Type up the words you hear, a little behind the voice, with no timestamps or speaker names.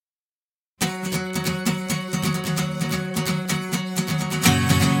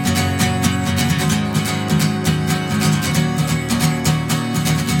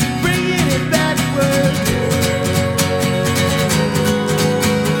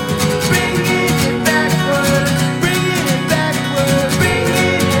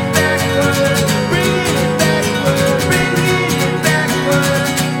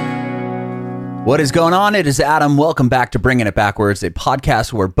What is going on? It is Adam. Welcome back to Bringing It Backwards, a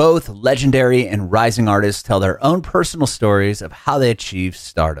podcast where both legendary and rising artists tell their own personal stories of how they achieved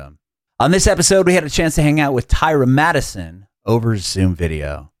stardom. On this episode, we had a chance to hang out with Tyra Madison over Zoom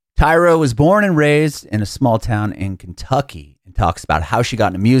video. Tyra was born and raised in a small town in Kentucky and talks about how she got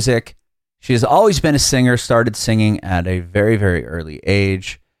into music. She has always been a singer, started singing at a very, very early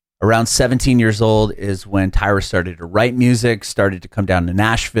age. Around 17 years old is when Tyra started to write music, started to come down to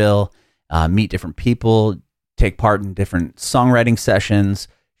Nashville, meet different people, take part in different songwriting sessions.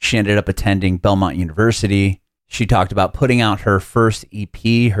 She ended up attending Belmont University. She talked about putting out her first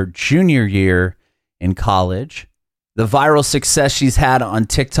EP her junior year in college. The viral success she's had on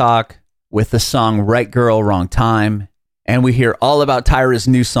TikTok with the song Right Girl, Wrong Time. And we hear all about Tyra's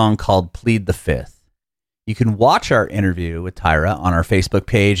new song called Plead the Fifth. You can watch our interview with Tyra on our Facebook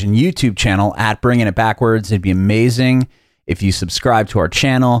page and YouTube channel at Bringing It Backwards. It'd be amazing if you subscribe to our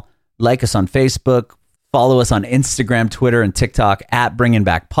channel. Like us on Facebook, follow us on Instagram, Twitter, and TikTok at Bringing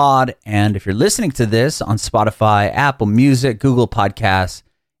Back Pod. And if you're listening to this on Spotify, Apple Music, Google Podcasts,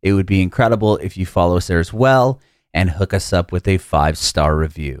 it would be incredible if you follow us there as well and hook us up with a 5-star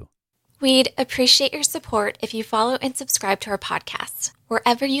review. We'd appreciate your support if you follow and subscribe to our podcast,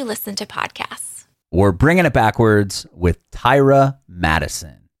 wherever you listen to podcasts. We're Bringing It Backwards with Tyra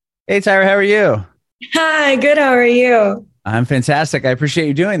Madison. Hey, Tyra, how are you? Hi, good. How are you? I'm fantastic. I appreciate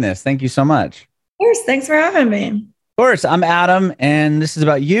you doing this. Thank you so much. Of course. Thanks for having me. Of course. I'm Adam, and this is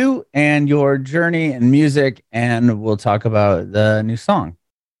about you and your journey in music, and we'll talk about the new song.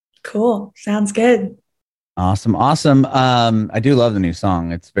 Cool. Sounds good. Awesome. I do love the new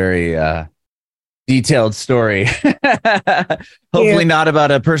song. It's very detailed story. Hopefully not about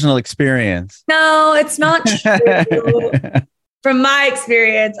a personal experience. No, it's not true. From my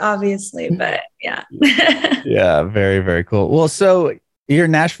experience, obviously, but yeah. Yeah, very, very cool. Well, so you're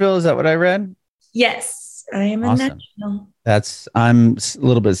in Nashville, is that what I read? Yes, I am in Nashville. I'm a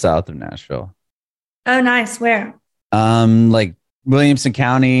little bit south of Nashville. Oh, nice. Where? Like Williamson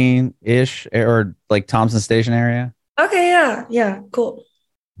County-ish, or like Thompson Station area. Okay, yeah, cool.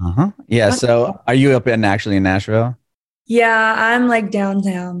 Yeah, so are you actually in Nashville? Yeah, I'm like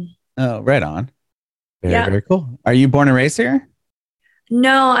downtown. Oh, right on. Very cool. Are you born and raised here?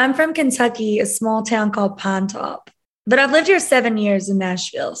 No, I'm from Kentucky, a small town called Pine Top. But I've lived here 7 years in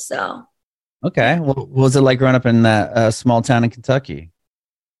Nashville, so. Okay. Well, what was it like growing up in that small town in Kentucky?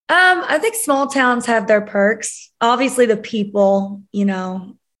 I think small towns have their perks. Obviously, the people,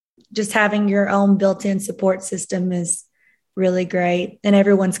 just having your own built-in support system is really great, and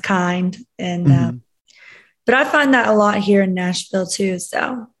everyone's kind. And but I find that a lot here in Nashville too.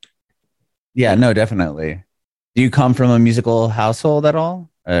 So. Yeah, no, definitely. Do you come from a musical household at all?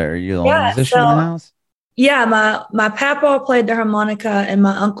 Are you the only musician in the house? Yeah, my papa played the harmonica and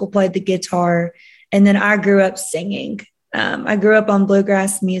my uncle played the guitar. And then I grew up singing. I grew up on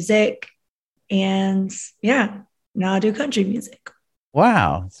bluegrass music. And yeah, now I do country music.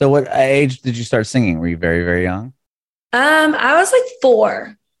 Wow. So what age did you start singing? Were you very, very young? I was like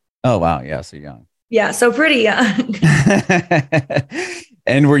 4. Oh, wow. Yeah, so young. Yeah, so pretty young.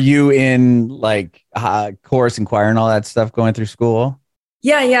 And were you in like chorus and choir and all that stuff going through school?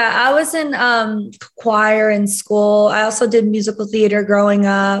 Yeah. I was in choir in school. I also did musical theater growing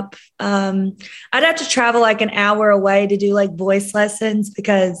up. I'd have to travel like an hour away to do like voice lessons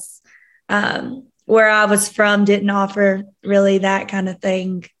because where I was from didn't offer really that kind of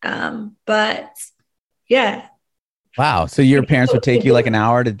thing. But yeah. Wow. So your parents would take you like an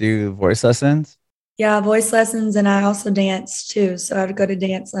hour to do voice lessons? Yeah, voice lessons. And I also dance too. So I would go to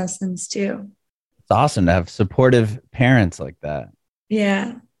dance lessons too. It's awesome to have supportive parents like that.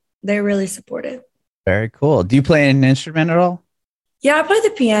 Yeah, they're really supportive. Very cool. Do you play an instrument at all? Yeah, I play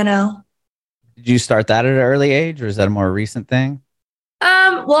the piano. Did you start that at an early age, or is that a more recent thing?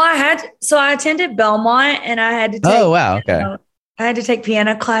 Well, I attended Belmont and I had to take I had to take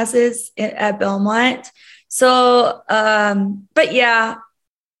piano classes at Belmont. So, but yeah,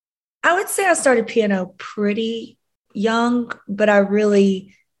 I would say I started piano pretty young, but I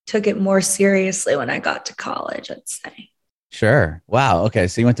really took it more seriously when I got to college, I'd say. Sure. Wow. Okay.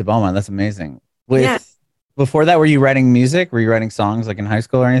 So you went to Belmont. That's amazing. Before that, were you writing music? Were you writing songs like in high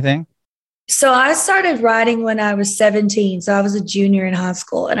school or anything? So I started writing when I was 17. So I was a junior in high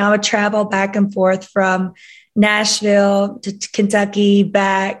school and I would travel back and forth from Nashville to Kentucky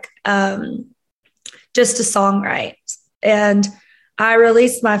back just to songwrite. And I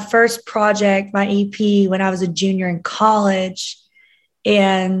released my first project, my EP, when I was a junior in college.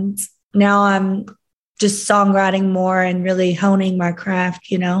 And now I'm just songwriting more and really honing my craft,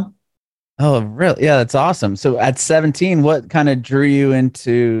 Oh, really? Yeah, that's awesome. So at 17, what kind of drew you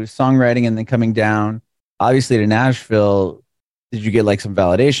into songwriting and then coming down, obviously to Nashville? Did you get like some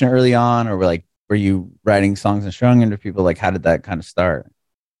validation early on, or were you writing songs and showing them to people? Like, how did that kind of start?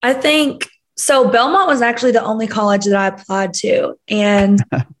 I think so. Belmont was actually the only college that I applied to. And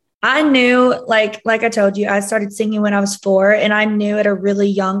I knew, like I told you, I started singing when I was 4, and I knew at a really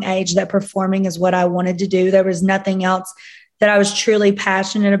young age that performing is what I wanted to do. There was nothing else that I was truly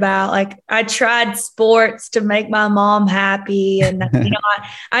passionate about. Like, I tried sports to make my mom happy, and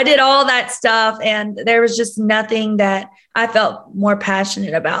I did all that stuff, and there was just nothing that I felt more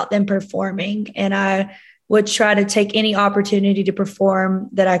passionate about than performing. And I would try to take any opportunity to perform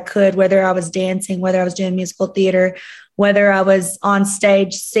that I could, whether I was dancing, whether I was doing musical theater, whether I was on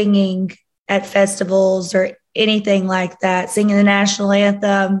stage singing at festivals or anything like that, singing the national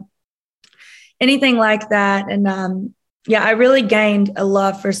anthem, anything like that. And yeah, I really gained a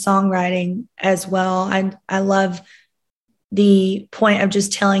love for songwriting as well. I love the point of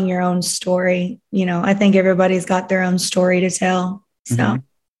just telling your own story. I think everybody's got their own story to tell. So,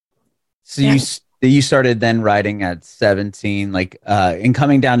 so yeah. You started then writing at 17, like, in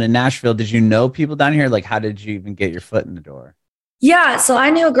coming down to Nashville, did you know people down here? Like, how did you even get your foot in the door? Yeah. So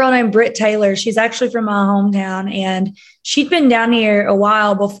I knew a girl named Britt Taylor. She's actually from my hometown, and she'd been down here a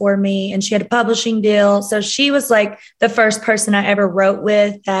while before me, and she had a publishing deal. So she was like the first person I ever wrote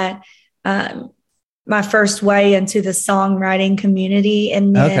with, that my first way into the songwriting community.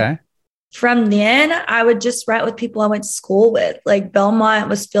 And then from then I would just write with people I went to school with. Like, Belmont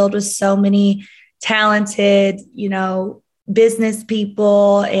was filled with so many talented, business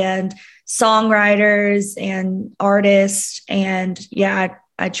people and songwriters and artists. And yeah,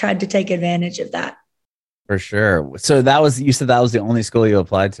 I tried to take advantage of that. For sure. So you said that was the only school you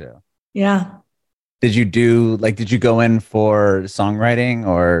applied to? Yeah. Did you go in for songwriting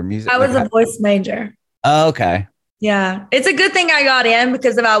or music? I was a voice major. Oh, okay. Yeah. It's a good thing I got in,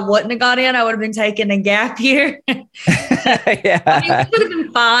 because if I wouldn't have got in, I would have been taking a gap year. Yeah. I mean, it would have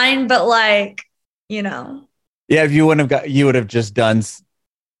been fine, but Yeah, if you you would have just done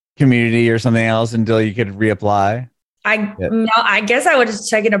community or something else until you could reapply. No, I guess I would have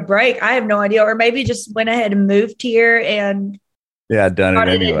taken a break. I have no idea. Or maybe just went ahead and moved here and done it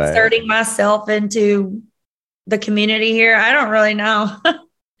anyway. Inserting myself into the community here. I don't really know.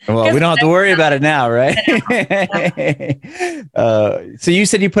 Well, we don't have to worry about it now, right? So you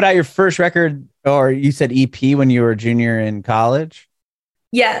said you put out your first record, or you said EP, when you were a junior in college?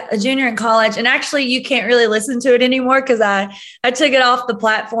 Yeah, a junior in college. And actually, you can't really listen to it anymore, because I took it off the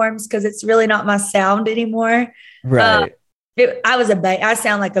platforms because it's really not my sound anymore. Right. I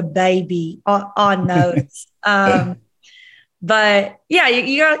sound like a baby on notes. But yeah,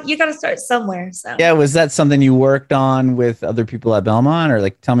 you got to start somewhere. So yeah, was that something you worked on with other people at Belmont, or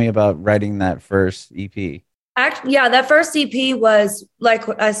tell me about writing that first EP? Actually, yeah, that first EP was, like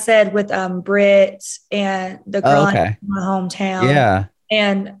I said, with Britt and the girl in my hometown. Yeah,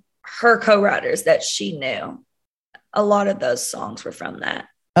 and her co-writers that she knew. A lot of those songs were from that.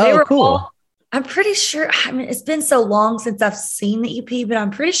 They were cool. I'm pretty sure. I mean, it's been so long since I've seen the EP, but I'm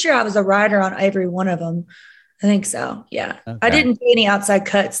pretty sure I was a writer on every one of them. I think so. Yeah. Okay. I didn't do any outside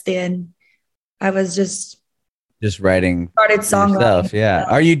cuts then. I was just writing. Started songwriting. Yeah.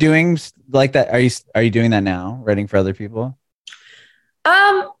 Are you doing like that? Are you doing that now? Writing for other people?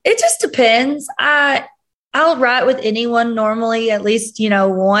 It just depends. I'll write with anyone normally, at least,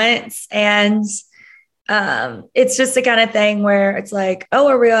 once. And it's just the kind of thing where it's like, oh,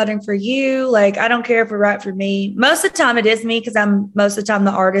 are we writing for you? Like, I don't care if we write for me. Most of the time it is me, because I'm most of the time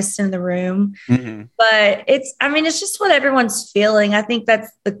the artist in the room. Mm-hmm. But it's just what everyone's feeling. I think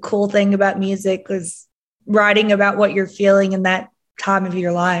that's the cool thing about music, is writing about what you're feeling in that time of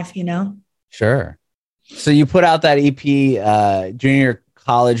your life, Sure. So you put out that EP junior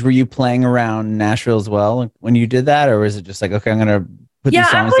college. Were you playing around Nashville as well when you did that, or was it just like, okay, I'm gonna put these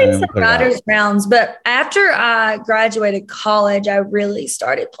songs I played some writers rounds, but after I graduated college, I really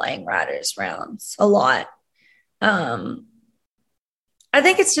started playing writers rounds a lot. I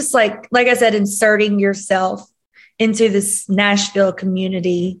think it's just like I said, inserting yourself into this Nashville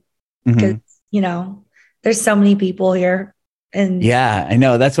community, because there's so many people here. And yeah, I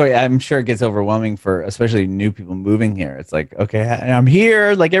know. That's why I'm sure it gets overwhelming for especially new people moving here. It's like, okay, I'm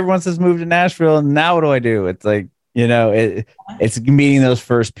here. Like, everyone says move to Nashville, and now what do I do? It's like, it's meeting those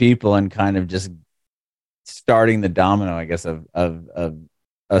first people and kind of just starting the domino, I guess, of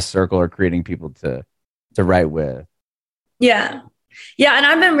a circle, or creating people to write with. Yeah. Yeah. And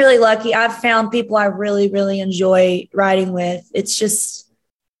I've been really lucky. I've found people I really, really enjoy writing with. It's just,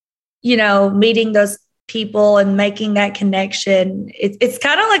 meeting those people and making that connection. It's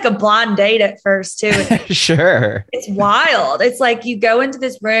kind of like a blind date at first too. Sure. It's wild. It's like you go into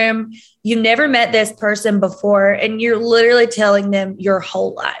this room, you never met this person before, and you're literally telling them your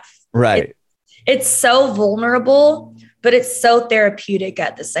whole life. Right. It's so vulnerable, but it's so therapeutic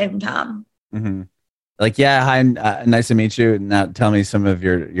at the same time. Mm-hmm. Like, yeah, hi, nice to meet you. Now tell me some of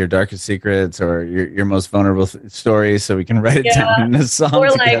your darkest secrets or your most vulnerable stories so we can write it down in a song or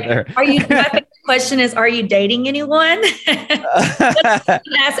together. Like, my favorite question is, are you dating anyone?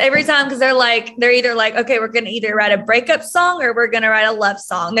 Ask every time because they're either like, okay, we're going to either write a breakup song or we're going to write a love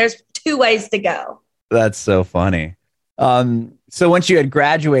song. There's two ways to go. That's so funny. So once you had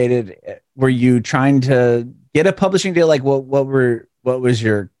graduated, were you trying to get a publishing deal? Like what was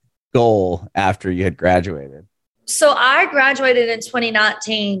your goal after you had graduated? So I graduated in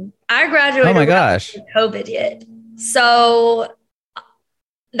 2019. I graduated. Oh my gosh. When COVID hit. So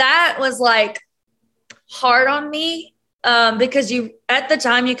that was like hard on me because at the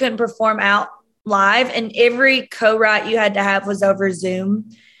time you couldn't perform out live and every co-write you had to have was over Zoom.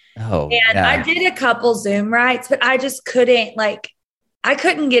 Oh, and yeah. I did a couple Zoom writes, but I just couldn't I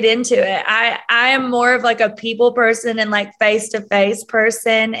couldn't get into it. I am more of like a people person and like face-to-face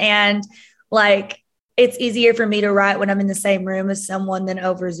person. And like, it's easier for me to write when I'm in the same room as someone than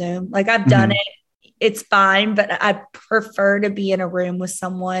over Zoom. Like I've done it. It's fine, but I prefer to be in a room with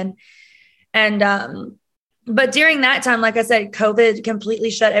someone. And, but during that time, like I said, COVID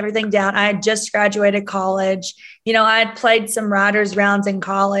completely shut everything down. I had just graduated college. You know, I had played some writers rounds in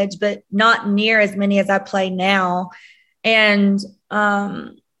college, but not near as many as I play now. And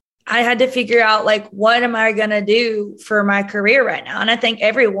I had to figure out like, what am I going to do for my career right now? And I think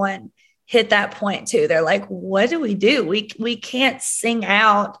everyone hit that point too. They're like, what do? We can't sing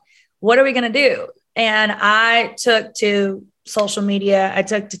out. What are we going to do? And I took to social media. I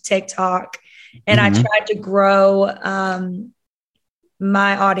took to TikTok and I tried to grow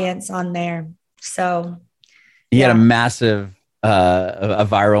my audience on there. So you had a massive a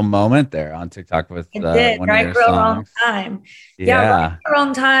viral moment there on TikTok with one of your songs. Wrong time. Yeah,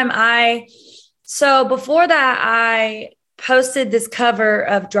 wrong time. So before that, I posted this cover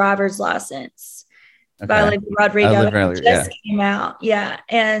of Driver's License by Olivia Rodrigo. It just came out. Yeah.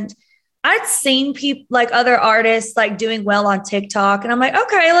 And I'd seen people like other artists like doing well on TikTok. And I'm like,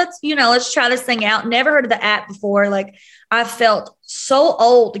 okay, let's try this thing out. Never heard of the app before. Like I felt so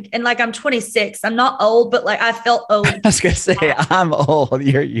old and like I'm 26. I'm not old, but like I felt old. I was going to say I'm old.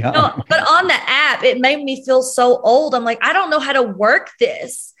 You're young. No, but on the app, it made me feel so old. I'm like, I don't know how to work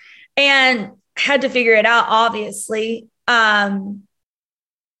this and had to figure it out, obviously. But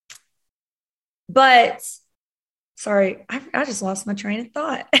sorry, I just lost my train of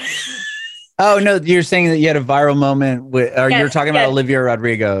thought. Oh, no, you're saying that you had a viral moment you're talking about Olivia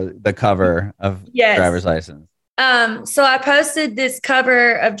Rodrigo, the cover of Driver's License. So I posted this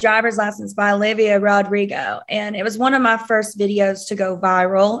cover of Driver's License by Olivia Rodrigo, and it was one of my first videos to go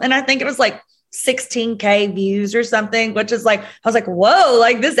viral. And I think it was like 16K views or something, which is like, I was like, whoa,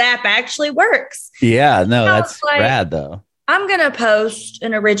 like this app actually works. Yeah, no, that's rad though. I'm going to post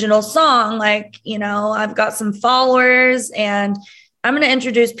an original song. Like, I've got some followers and I'm going to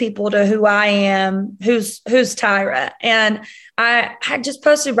introduce people to who I am, who's Tyra. And I had just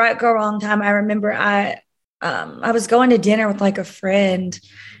posted Right Girl Wrong Time. I remember I was going to dinner with like a friend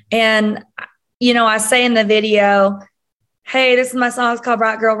and, I say in the video, hey, this is my song. It's called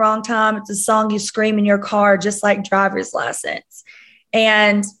Right Girl Wrong Time. It's a song you scream in your car, just like Driver's License.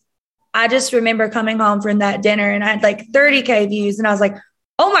 And I just remember coming home from that dinner and I had like 30K views and I was like,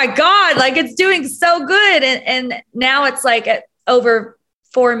 oh my God, like it's doing so good. And now it's like at over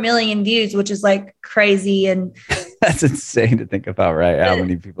 4 million views, which is like crazy. And that's insane to think about, right? How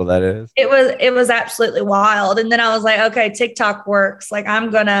many people that is. It was absolutely wild. And then I was like, okay, TikTok works. Like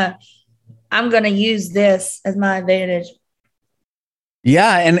I'm gonna use this as my advantage.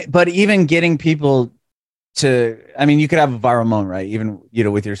 Yeah. But even getting people you could have a viral moment, right? Even,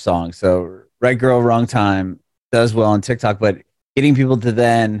 with your song. So Right Girl, Wrong Time does well on TikTok, but getting people to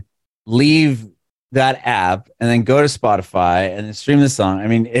then leave that app and then go to Spotify and then stream the song. I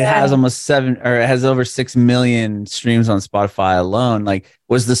mean, it has it has over 6 million streams on Spotify alone. Like,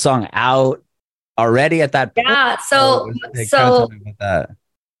 was the song out already at that point? Yeah. So tell me about that.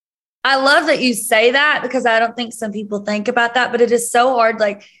 I love that you say that because I don't think some people think about that, but it is so hard.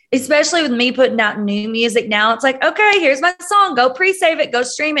 Like, especially with me putting out new music now, it's like, okay, here's my song, go pre-save it, go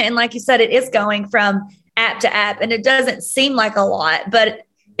stream it. And like you said, it is going from app to app and it doesn't seem like a lot, but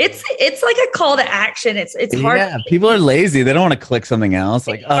it's like a call to action. It's hard. Yeah, people are lazy. They don't want to click something else.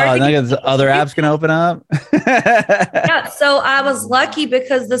 Like, oh, now this other app's gonna open up. Yeah, so I was lucky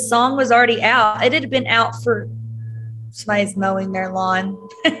because the song was already out. It had been out for somebody's mowing their lawn.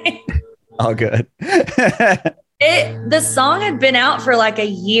 All good. The song had been out for like a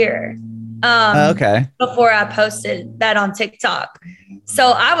year. Okay. Before I posted that on TikTok.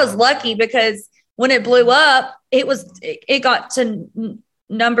 So I was lucky because when it blew up, it got to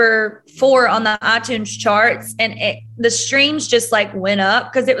number 4 on the iTunes charts, and the streams just like went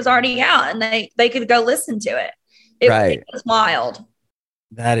up because it was already out and they could go listen to it. It was wild.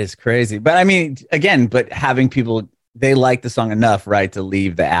 That is crazy. But I mean, again, but having people, they like the song enough, right, to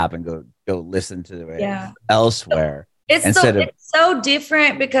leave the app and go listen to it elsewhere. It's so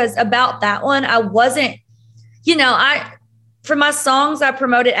different because about that one, I wasn't, for my songs I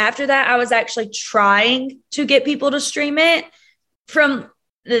promoted after that, I was actually trying to get people to stream it. From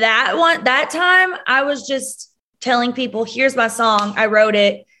that time, I was just telling people, here's my song. I wrote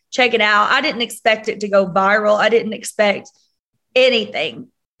it. Check it out. I didn't expect it to go viral. I didn't expect anything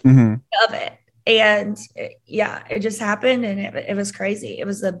of it. And it just happened, and it was crazy. It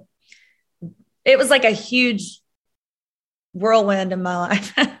was like a huge whirlwind in my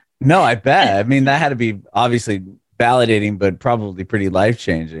life. No, I bet. I mean, that had to be obviously validating, but probably pretty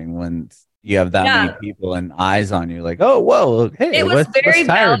life-changing when you have that many people and eyes on you. Like, oh, whoa, hey, what's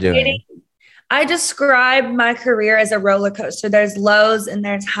Tyra doing? I describe my career as a roller coaster. There's lows and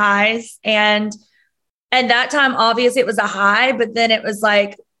there's highs. And at that time, obviously, it was a high, but then it was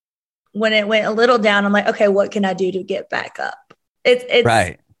like when it went a little down, I'm like, okay, what can I do to get back up? It's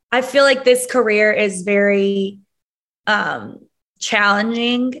right. I feel like this career is very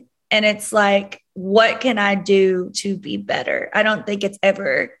challenging, and it's like, what can I do to be better? I don't think it's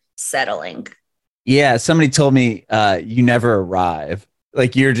ever settling. Yeah, somebody told me you never arrive.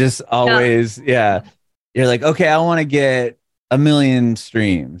 Like, you're just always you're like, okay, I want to get 1 million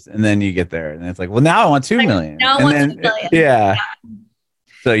streams, and then you get there and it's like, well, now I want 2 million. Now I want 2 million. Yeah.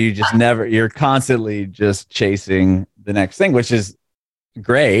 So you just you're constantly just chasing the next thing, which is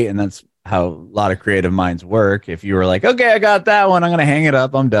great, and that's how a lot of creative minds work. If you were like, okay, I got that one, I'm gonna hang it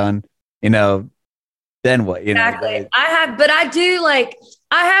up, I'm done, then what? Exactly.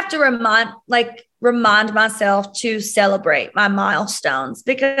 I have to remind myself to celebrate my milestones,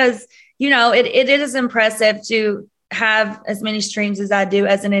 because it is impressive to have as many streams as I do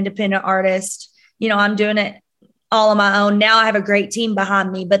as an independent artist. I'm doing it all on my own. Now I have a great team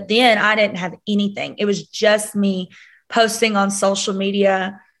behind me, but then I didn't have anything. It was just me posting on social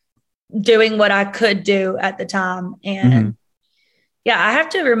media, doing what I could do at the time. And I have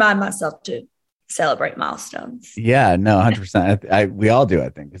to remind myself to celebrate milestones. Yeah, no, 100%. We all do, I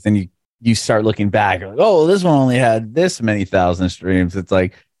think, because then you start looking back, you're like, oh, this one only had this many thousand streams. It's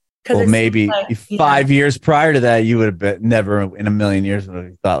like, well, maybe 5 years prior to that, you would have been never in a million years would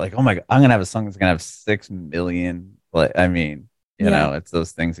have thought like, oh my God, I'm gonna have a song that's gonna have 6 million. But I mean, it's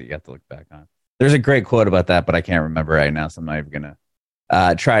those things that you have to look back on. There's a great quote about that, but I can't remember right now, so I'm not even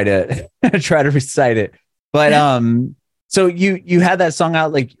gonna try to recite it. But so you had that song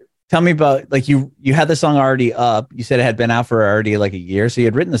out. Like, tell me about, like, you had the song already up. You said it had been out for already like a year, so you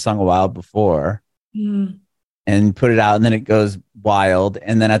had written the song a while before. And put it out, and then it goes wild.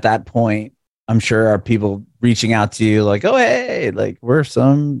 And then at that point, I'm sure are people reaching out to you like, oh, hey, like, we're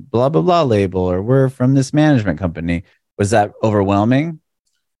some blah, blah, blah label, or we're from this management company. Was that overwhelming?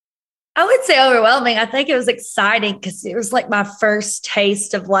 I would say overwhelming. I think it was exciting because it was like my first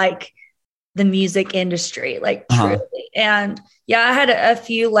taste of like the music industry, like truly. And I had a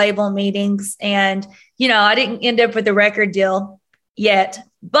few label meetings, and, I didn't end up with a record deal yet,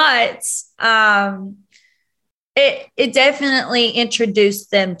 but it definitely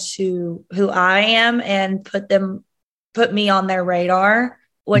introduced them to who I am and put me on their radar,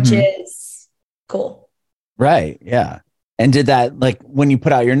 which is cool. Right. Yeah. And did that, like, when you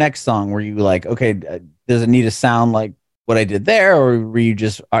put out your next song, were you like, okay, does it need to sound like what I did there? Or were you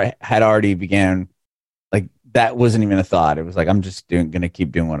just had already began, like, that wasn't even a thought? It was like, I'm just going to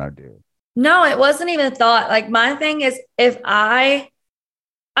keep doing what I do. No, it wasn't even a thought. Like, my thing is, if I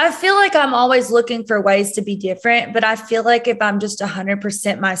feel like I'm always looking for ways to be different, but I feel like if I'm just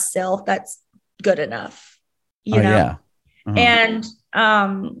 100% myself, that's good enough, you know? Yeah. And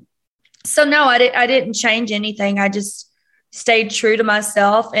so no, I didn't change anything. I just stayed true to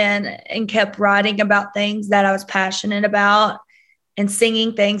myself and kept writing about things that I was passionate about and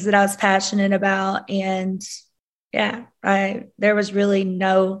singing things that I was passionate about. And there was really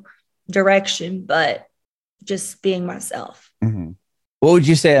no direction, but just being myself. What would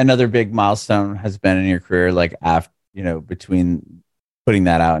you say another big milestone has been in your career, like after, between putting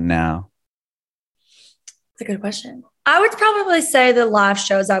that out now? That's a good question. I would probably say the live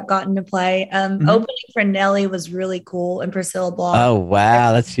shows I've gotten to play. Opening for Nelly was really cool, and Priscilla Block. Oh,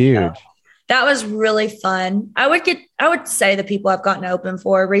 wow. That's huge. That was really fun. I would say the people I've gotten to open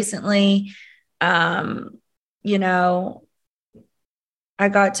for recently, you know, I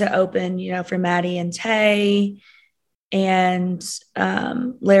got to open, you know, for Maddie and Tay, and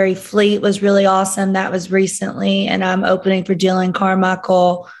Larry Fleet was really awesome. That was recently. And I'm opening for Dylan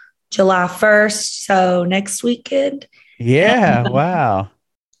Carmichael July 1st. So next weekend. Yeah. Wow.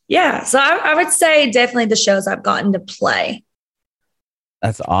 Yeah. So I would say definitely the shows I've gotten to play.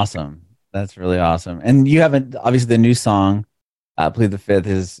 That's awesome. That's really awesome. And you haven't, obviously the new song, Plead the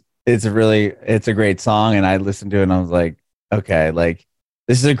Fifth it's a great song. And I listened to it and I was like, okay, like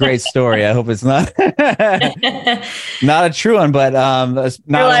this is a great story. I hope it's not not a true one, but not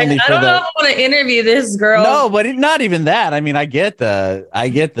like, only I for don't know if I want to interview this girl. No, but not even that. I mean, I get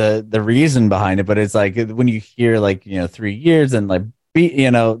the reason behind it, but it's like when you hear like, you know, 3 years and like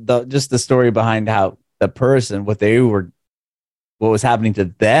you know, just the story behind how the person, what was happening to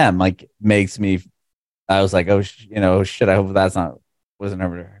them, like makes me. I was like, oh, shit. I hope wasn't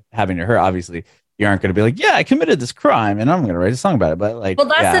ever happening to her. Obviously, you aren't going to be like, yeah, I committed this crime and I'm going to write a song about it. But like, well,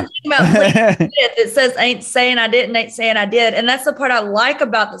 that's the thing about it says ain't saying I didn't, ain't saying I did. And that's the part I like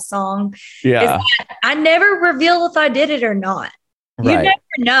about the song. Yeah. Is that I never reveal if I did it or not. You never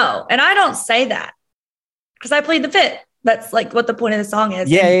know. And I don't say that because I plead the fifth. That's like what the point of the song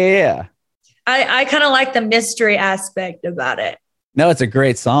is. Yeah. I kind of like the mystery aspect about it. No, it's a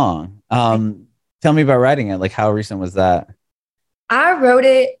great song. Tell me about writing it. Like, how recent was that? I wrote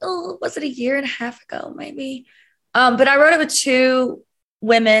it, was it a year and a half ago, maybe? But I wrote it with two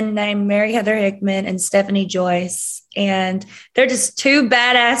women named Mary Heather Hickman and Stephanie Joyce. And they're just two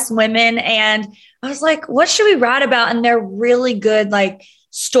badass women. And I was like, what should we write about? And they're really good, like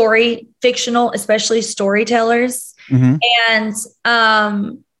fictional, especially storytellers. Mm-hmm.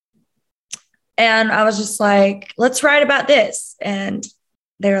 And I was just like, let's write about this. And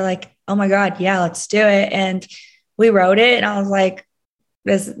they were like, oh my God, yeah, let's do it. And we wrote it. And I was like,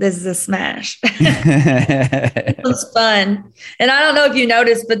 this is a smash. It was fun. And I don't know if you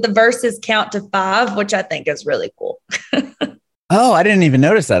noticed, but the verses count to 5, which I think is really cool. Oh, I didn't even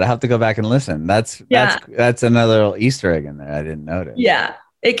notice that. I have to go back and listen. That's another little Easter egg in there. I didn't notice. Yeah.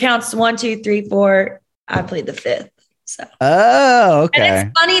 It counts 1, 2, 3, 4. I plead the 5th. So. Oh, okay. And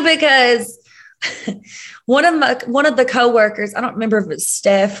it's funny because one of the coworkers, I don't remember if it was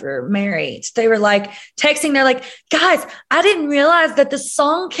Steph or Mary, they were like texting. They're like, guys, I didn't realize that the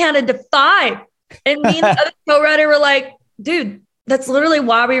song counted to 5. And me and the other co-writer were like, dude, that's literally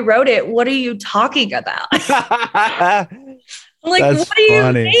why we wrote it. What are you talking about? Like, that's what do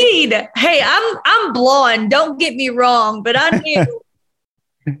you need? Hey, I'm blonde. Don't get me wrong, but I knew.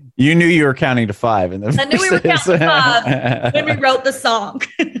 You knew you were counting to 5. I knew we were counting to 5 when we wrote the song.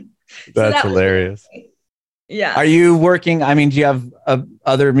 That's hilarious. Yeah. Are you working? I mean, do you have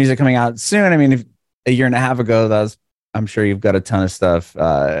other music coming out soon? I mean, if a year and a half ago, I'm sure you've got a ton of stuff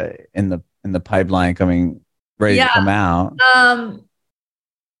in the pipeline ready to come out.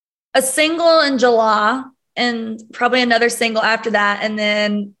 A single in July and probably another single after that. And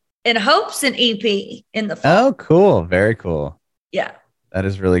then in hopes an EP in the fall. Oh, cool. Very cool. Yeah. That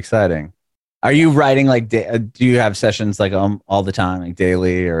is really exciting. Are you writing like, do you have sessions like all the time, like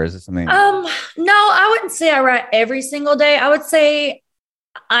daily, or is it something? No, I wouldn't say I write every single day. I would say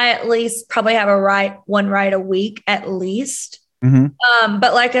I at least probably have one write a week at least. Mm-hmm.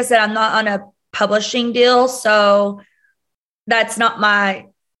 But like I said, I'm not on a publishing deal, so that's not my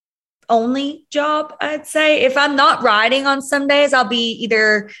only job. I'd say if I'm not writing on some days, I'll be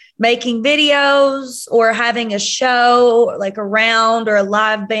either making videos or having a show like a round or a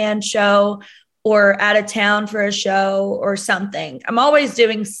live band show or out of town for a show or something. I'm always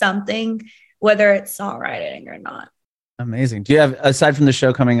doing something, whether it's songwriting or not. Amazing. Do you have, aside from the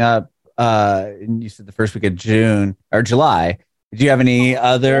show coming up, and you said the first week of June or July, do you have any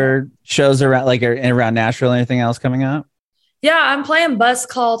other shows around Nashville or anything else coming up? Yeah, I'm playing Bus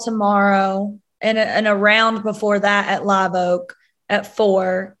Call tomorrow and a round before that at Live Oak at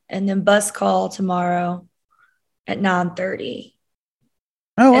 4, and then Bus Call tomorrow at 9:30.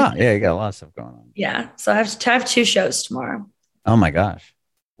 Oh, wow. Yeah, you got a lot of stuff going on. Yeah, so I have 2 shows tomorrow. Oh, my gosh.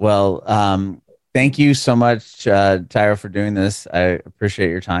 Well, thank you so much, Tyra, for doing this. I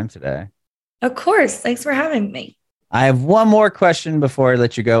appreciate your time today. Of course. Thanks for having me. I have one more question before I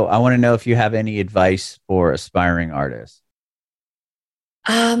let you go. I want to know if you have any advice for aspiring artists.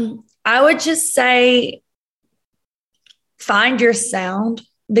 I would just say find your sound,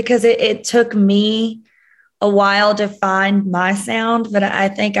 because it took me a while to find my sound, but I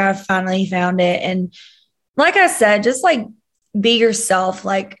think I've finally found it. And like I said, just like be yourself.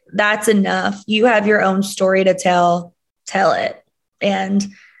 Like that's enough. You have your own story to tell it. And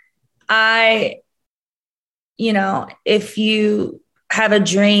if you have a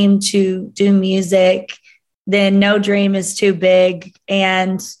dream to do music, then no dream is too big,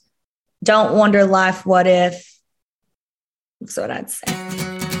 and don't wonder life what if. That's what I'd say.